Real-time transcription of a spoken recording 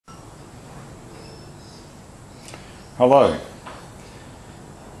Hello.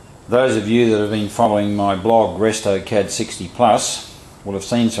 Those of you that have been following my blog RestoCAD 60 Plus will have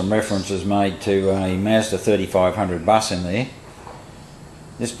seen some references made to a Mazda 3500 bus in there.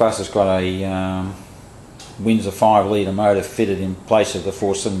 This bus has got a Windsor 5 litre motor fitted in place of the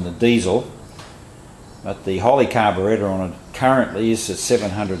 4-cylinder diesel, but the Holley carburetor on it currently is at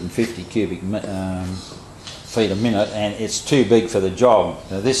 750 cubic feet a minute, and it's too big for the job.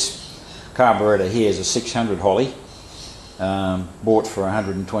 Now this carburetor here is a 600 Holley, bought for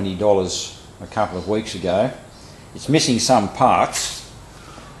 $120 a couple of weeks ago. It's missing some parts,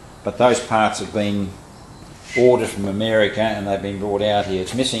 but those parts have been ordered from America and they've been brought out here.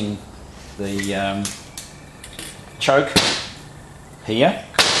 It's missing the choke here,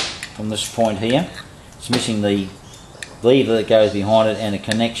 from this point here. It's missing the lever that goes behind it and a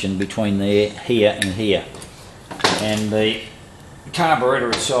connection between there, here and here. And the carburetor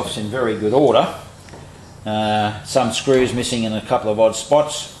itself is in very good order. Some screws missing in a couple of odd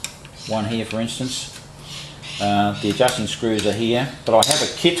spots, one here for instance. The adjusting screws are here, but I have a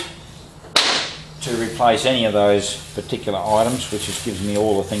kit to replace any of those particular items, which just gives me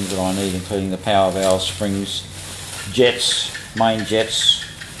all the things that I need, including the power valves, springs, jets, main jets,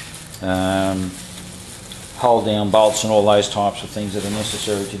 hold down bolts and all those types of things that are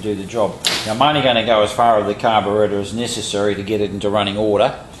necessary to do the job. Now I'm only going to go as far as the carburetor is necessary to get it into running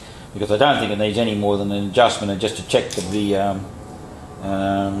order, because I don't think it needs any more than an adjustment and just to check the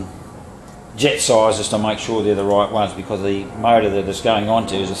jet sizes to make sure they're the right ones, because the motor that it's going on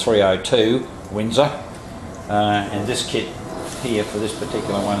to is a 302 Windsor, and this kit here for this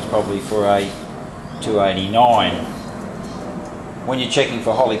particular one is probably for a 289. When you're checking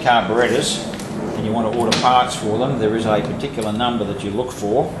for Holley carburetors and you want to order parts for them, there is a particular number that you look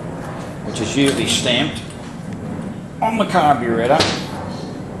for, which is usually stamped on the carburetor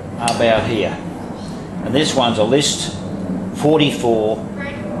about here, and this one's a list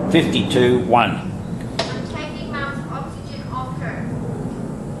 44521.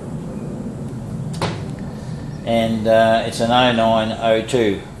 And it's an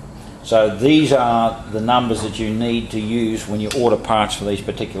 0902. So these are the numbers that you need to use when you order parts for these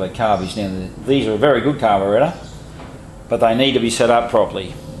particular carbies. Now these are a very good carburetor, but they need to be set up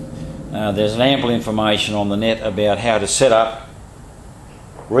properly. There's ample information on the net about how to set up,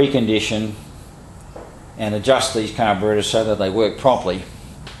 recondition and adjust these carburetors so that they work properly,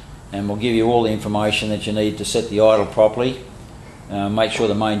 and we'll give you all the information that you need to set the idle properly. Make sure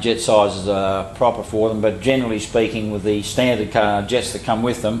the main jet sizes are proper for them, but generally speaking, with the standard car jets that come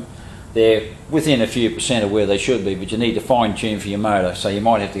with them, they're within a few percent of where they should be, but you need to fine tune for your motor, so you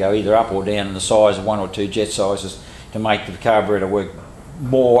might have to go either up or down in the size of one or two jet sizes to make the carburetor work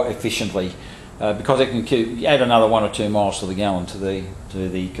more efficiently, because it can add another 1 or 2 miles to the gallon to the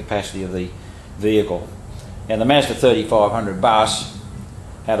capacity of the vehicle. And the Mazda 3500 bus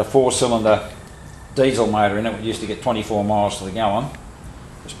had a 4-cylinder diesel motor in it, which used to get 24 miles to the gallon,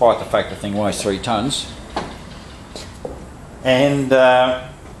 despite the fact the thing weighs 3 tonnes. And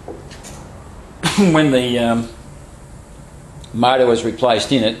when the motor was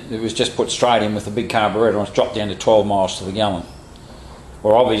replaced in it, it was just put straight in with the big carburetor and it's dropped down to 12 miles to the gallon.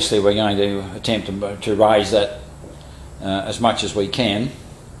 Well, obviously we're going to attempt to raise that as much as we can,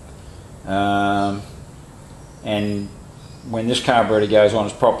 and when this carburetor goes on,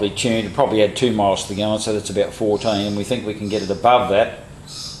 it's properly tuned, it probably add 2 miles to the gallon, so that's about 14, and we think we can get it above that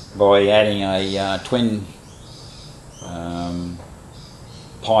by adding a twin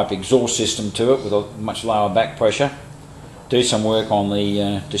pipe exhaust system to it with a much lower back pressure, do some work on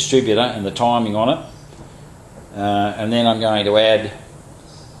the distributor and the timing on it, and then I'm going to add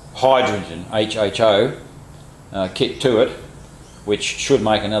hydrogen, HHO, kit to it, which should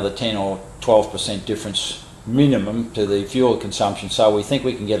make another 10 or 12% difference minimum to the fuel consumption. So we think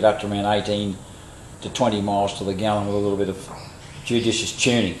we can get it up to around 18 to 20 miles to the gallon with a little bit of judicious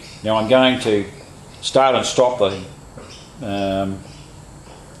tuning. Now I'm going to start and stop the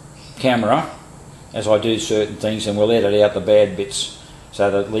camera as I do certain things, and we'll edit out the bad bits so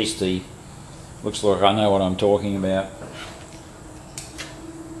that at least looks like I know what I'm talking about.